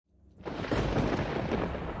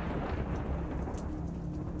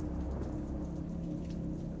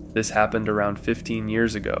This happened around 15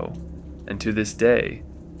 years ago, and to this day,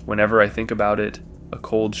 whenever I think about it, a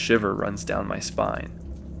cold shiver runs down my spine.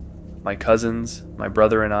 My cousins, my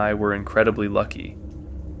brother and I were incredibly lucky.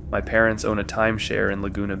 My parents own a timeshare in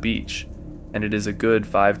Laguna Beach, and it is a good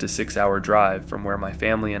 5 to 6 hour drive from where my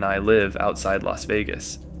family and I live outside Las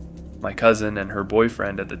Vegas. My cousin and her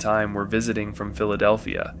boyfriend at the time were visiting from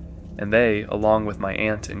Philadelphia, and they, along with my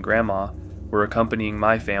aunt and grandma, were accompanying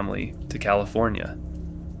my family to California.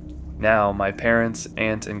 Now, my parents,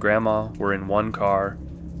 aunt, and grandma were in one car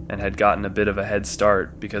and had gotten a bit of a head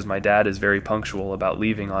start because my dad is very punctual about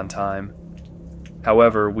leaving on time.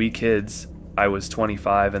 However, we kids, I was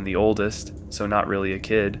 25 and the oldest, so not really a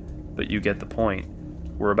kid, but you get the point,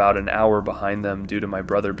 were about an hour behind them due to my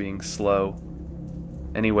brother being slow.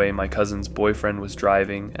 Anyway, my cousin's boyfriend was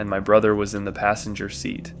driving and my brother was in the passenger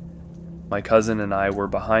seat. My cousin and I were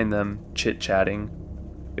behind them, chit-chatting.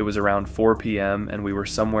 It was around 4 p.m. and we were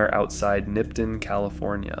somewhere outside Nipton,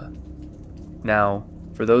 California. Now,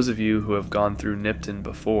 for those of you who have gone through Nipton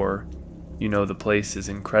before, you know the place is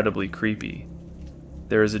incredibly creepy.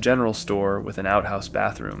 There is a general store with an outhouse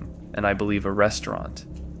bathroom, and I believe a restaurant.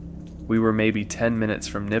 We were maybe 10 minutes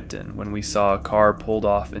from Nipton when we saw a car pulled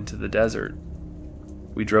off into the desert.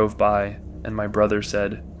 We drove by, and my brother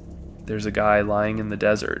said, "There's a guy lying in the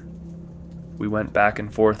desert." We went back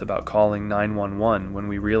and forth about calling 911 when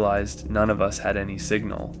we realized none of us had any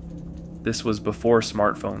signal. This was before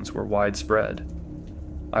smartphones were widespread.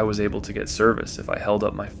 I was able to get service if I held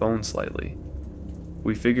up my phone slightly.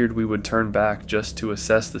 We figured we would turn back just to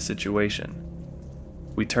assess the situation.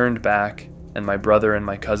 We turned back, and my brother and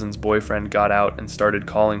my cousin's boyfriend got out and started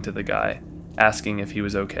calling to the guy, asking if he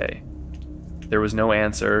was okay. There was no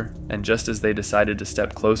answer, and just as they decided to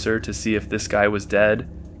step closer to see if this guy was dead,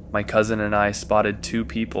 my cousin and I spotted two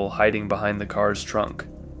people hiding behind the car's trunk.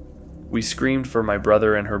 We screamed for my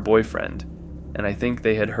brother and her boyfriend, and I think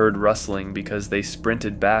they had heard rustling because they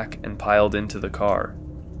sprinted back and piled into the car.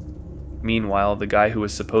 Meanwhile, the guy who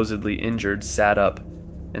was supposedly injured sat up,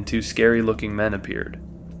 and two scary-looking men appeared.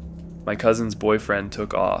 My cousin's boyfriend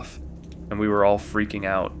took off, and we were all freaking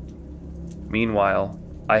out. Meanwhile,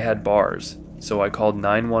 I had bars, so I called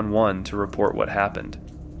 911 to report what happened.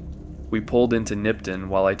 We pulled into Nipton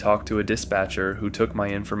while I talked to a dispatcher who took my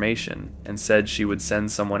information and said she would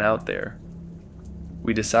send someone out there.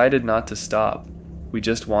 We decided not to stop, we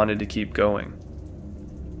just wanted to keep going.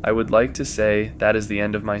 I would like to say that is the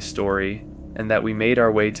end of my story and that we made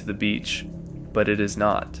our way to the beach, but it is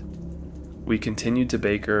not. We continued to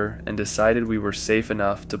Baker and decided we were safe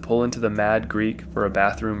enough to pull into the Mad Greek for a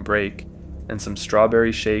bathroom break and some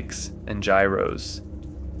strawberry shakes and gyros.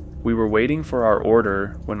 We were waiting for our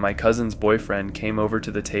order when my cousin's boyfriend came over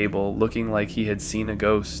to the table looking like he had seen a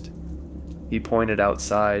ghost. He pointed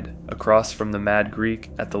outside, across from the Mad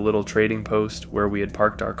Greek at the little trading post where we had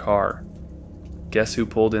parked our car. Guess who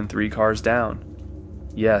pulled in 3 cars down?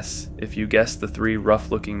 Yes, if you guessed the 3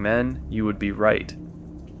 rough-looking men, you would be right.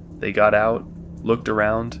 They got out, looked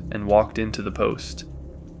around, and walked into the post.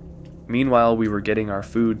 Meanwhile, we were getting our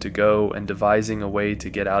food to go and devising a way to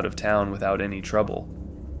get out of town without any trouble.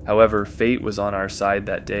 However, fate was on our side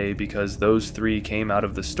that day because those 3 came out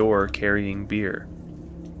of the store carrying beer.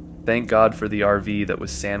 Thank God for the RV that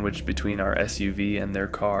was sandwiched between our SUV and their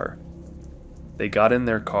car. They got in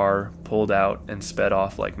their car, pulled out, and sped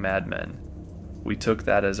off like madmen. We took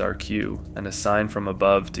that as our cue and a sign from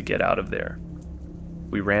above to get out of there.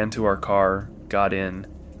 We ran to our car, got in,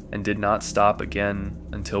 and did not stop again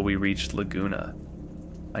until we reached Laguna.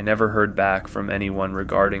 I never heard back from anyone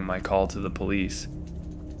regarding my call to the police.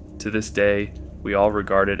 To this day, we all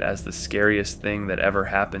regard it as the scariest thing that ever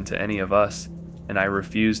happened to any of us, and I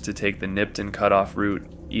refuse to take the Nipton cutoff route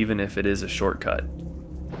even if it is a shortcut.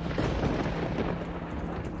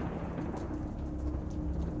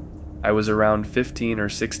 I was around 15 or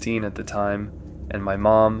 16 at the time, and my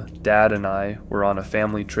mom, dad, and I were on a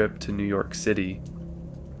family trip to New York City.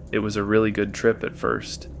 It was a really good trip at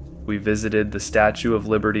first. We visited the Statue of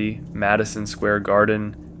Liberty, Madison Square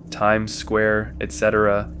Garden, Times Square,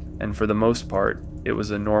 etc., and for the most part, it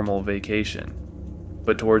was a normal vacation.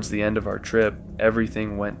 But towards the end of our trip,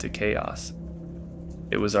 everything went to chaos.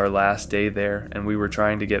 It was our last day there, and we were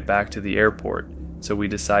trying to get back to the airport, so we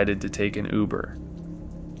decided to take an Uber.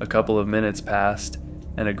 A couple of minutes passed,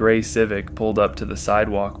 and a gray Civic pulled up to the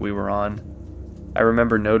sidewalk we were on. I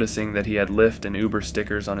remember noticing that he had Lyft and Uber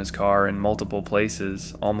stickers on his car in multiple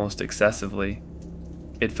places, almost excessively.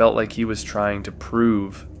 It felt like he was trying to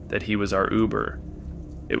prove that he was our Uber.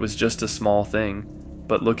 It was just a small thing,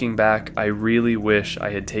 but looking back, I really wish I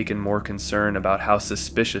had taken more concern about how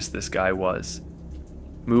suspicious this guy was.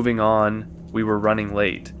 Moving on, we were running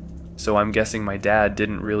late, so I'm guessing my dad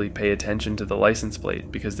didn't really pay attention to the license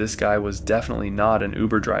plate because this guy was definitely not an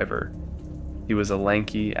Uber driver. He was a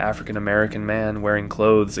lanky African-American man wearing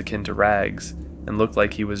clothes akin to rags and looked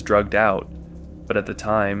like he was drugged out, but at the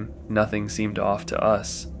time, nothing seemed off to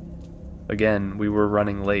us. Again, we were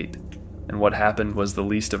running late, and what happened was the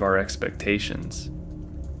least of our expectations.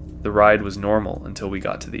 The ride was normal until we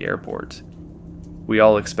got to the airport. We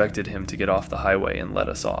all expected him to get off the highway and let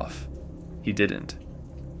us off. He didn't.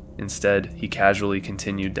 Instead, he casually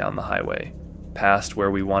continued down the highway, past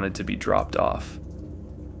where we wanted to be dropped off.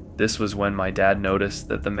 This was when my dad noticed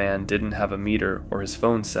that the man didn't have a meter or his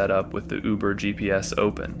phone set up with the Uber GPS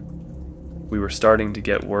open. We were starting to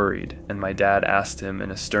get worried, and my dad asked him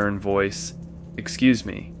in a stern voice, "Excuse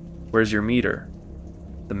me, where's your meter?"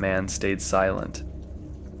 The man stayed silent.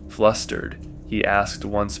 Flustered, he asked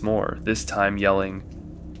once more, this time yelling,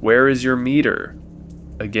 "Where is your meter?"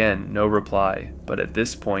 Again, no reply, but at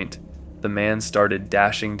this point, the man started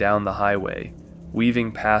dashing down the highway,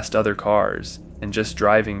 weaving past other cars, and just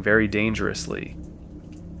driving very dangerously.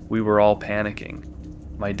 We were all panicking.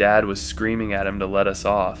 My dad was screaming at him to let us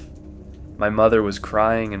off. My mother was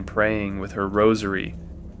crying and praying with her rosary,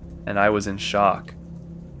 and I was in shock.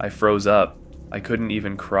 I froze up. I couldn't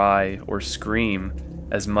even cry or scream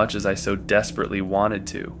as much as I so desperately wanted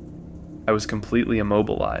to. I was completely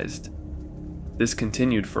immobilized. This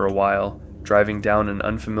continued for a while, driving down an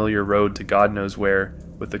unfamiliar road to God knows where,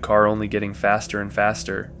 with the car only getting faster and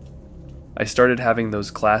faster. I started having those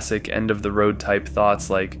classic end-of-the-road type thoughts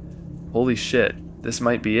like, holy shit, this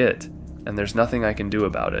might be it, and there's nothing I can do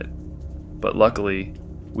about it. But luckily,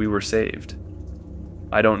 we were saved.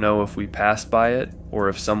 I don't know if we passed by it, or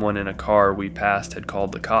if someone in a car we passed had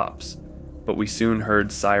called the cops, but we soon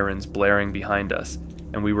heard sirens blaring behind us,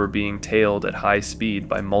 and we were being tailed at high speed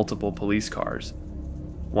by multiple police cars.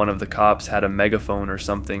 One of the cops had a megaphone or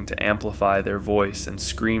something to amplify their voice and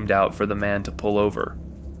screamed out for the man to pull over.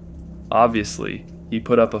 Obviously, he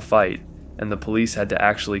put up a fight, and the police had to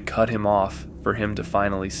actually cut him off for him to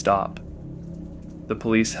finally stop. The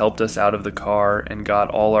police helped us out of the car and got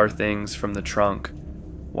all our things from the trunk,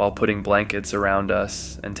 while putting blankets around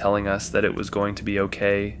us and telling us that it was going to be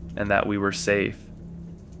okay and that we were safe.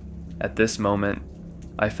 At this moment,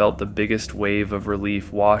 I felt the biggest wave of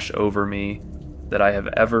relief wash over me that I have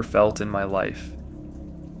ever felt in my life.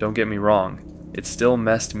 Don't get me wrong, it still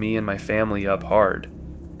messed me and my family up hard,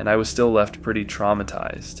 and I was still left pretty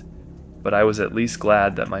traumatized, but I was at least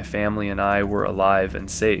glad that my family and I were alive and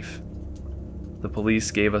safe. The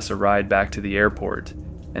police gave us a ride back to the airport,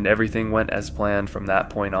 and everything went as planned from that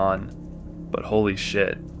point on. But holy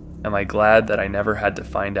shit, am I glad that I never had to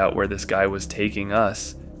find out where this guy was taking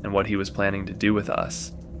us and what he was planning to do with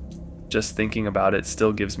us. Just thinking about it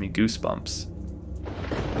still gives me goosebumps.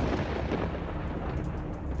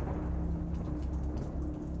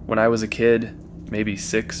 When I was a kid, maybe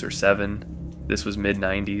 6 or 7, this was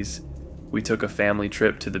mid-90s, we took a family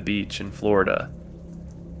trip to the beach in Florida.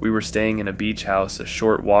 We were staying in a beach house a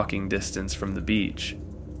short walking distance from the beach.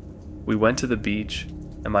 We went to the beach,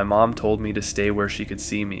 and my mom told me to stay where she could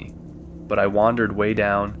see me, but I wandered way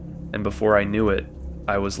down, and before I knew it,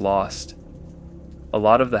 I was lost. A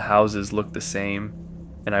lot of the houses looked the same,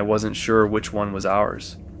 and I wasn't sure which one was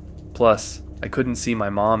ours. Plus, I couldn't see my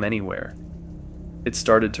mom anywhere. It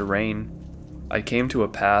started to rain. I came to a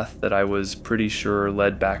path that I was pretty sure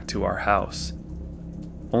led back to our house.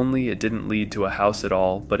 Only it didn't lead to a house at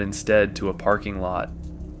all, but instead to a parking lot.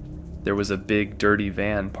 There was a big, dirty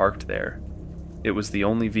van parked there. It was the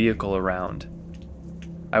only vehicle around.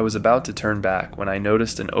 I was about to turn back when I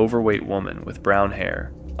noticed an overweight woman with brown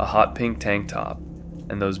hair, a hot pink tank top,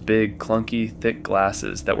 and those big, clunky, thick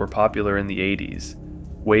glasses that were popular in the 80s,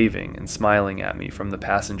 waving and smiling at me from the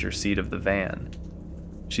passenger seat of the van.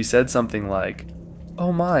 She said something like,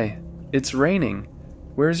 "Oh my, it's raining.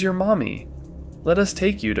 Where's your mommy? Let us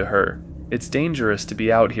take you to her. It's dangerous to be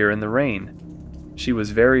out here in the rain." She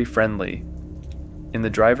was very friendly. In the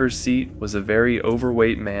driver's seat was a very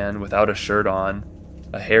overweight man without a shirt on,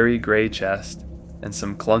 a hairy gray chest, and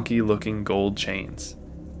some clunky-looking gold chains.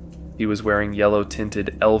 He was wearing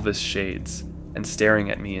yellow-tinted Elvis shades and staring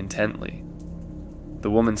at me intently.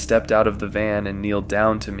 The woman stepped out of the van and kneeled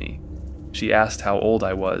down to me. She asked how old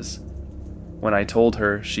I was. When I told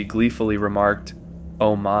her, she gleefully remarked,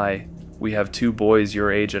 "Oh my, we have 2 boys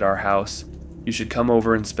your age at our house. You should come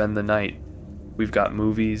over and spend the night. We've got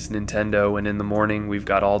movies, Nintendo, and in the morning we've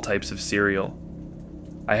got all types of cereal."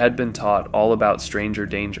 I had been taught all about stranger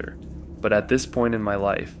danger, but at this point in my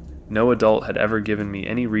life, no adult had ever given me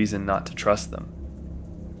any reason not to trust them.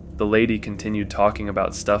 The lady continued talking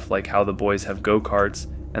about stuff like how the boys have go-karts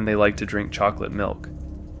and they like to drink chocolate milk.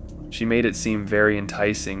 She made it seem very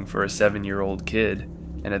enticing for a 7-year-old kid,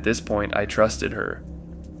 and at this point I trusted her.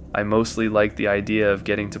 I mostly liked the idea of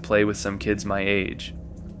getting to play with some kids my age.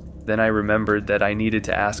 Then I remembered that I needed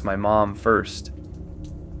to ask my mom first.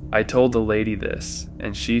 I told the lady this,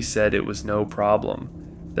 and she said it was no problem,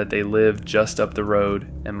 that they lived just up the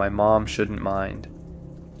road and my mom shouldn't mind.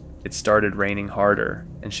 It started raining harder,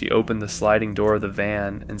 and she opened the sliding door of the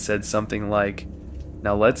van and said something like,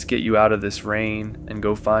 "Now let's get you out of this rain and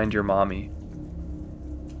go find your mommy."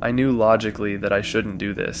 I knew logically that I shouldn't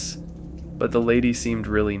do this, but the lady seemed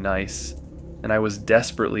really nice, and I was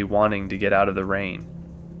desperately wanting to get out of the rain.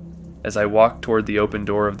 As I walked toward the open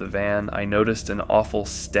door of the van, I noticed an awful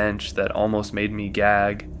stench that almost made me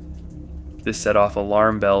gag. This set off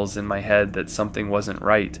alarm bells in my head that something wasn't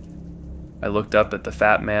right. I looked up at the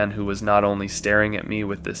fat man who was not only staring at me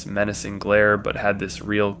with this menacing glare, but had this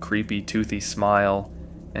real creepy toothy smile,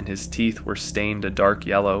 and his teeth were stained a dark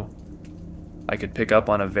yellow. I could pick up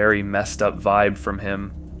on a very messed up vibe from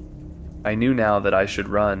him. I knew now that I should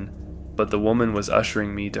run, but the woman was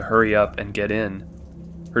ushering me to hurry up and get in.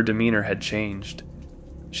 Her demeanor had changed.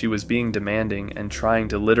 She was being demanding and trying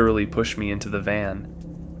to literally push me into the van.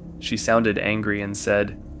 She sounded angry and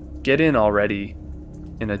said, "Get in already,"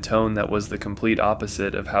 in a tone that was the complete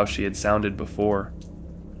opposite of how she had sounded before.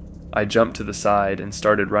 I jumped to the side and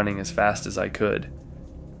started running as fast as I could.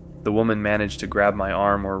 The woman managed to grab my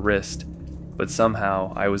arm or wrist, but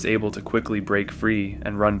somehow I was able to quickly break free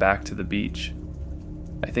and run back to the beach.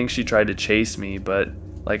 I think she tried to chase me, but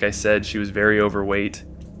like I said, she was very overweight.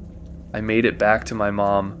 I made it back to my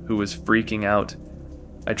mom, who was freaking out.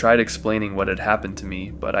 I tried explaining what had happened to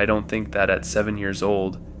me, but I don't think that at 7 years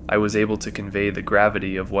old, I was able to convey the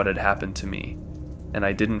gravity of what had happened to me, and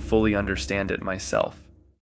I didn't fully understand it myself.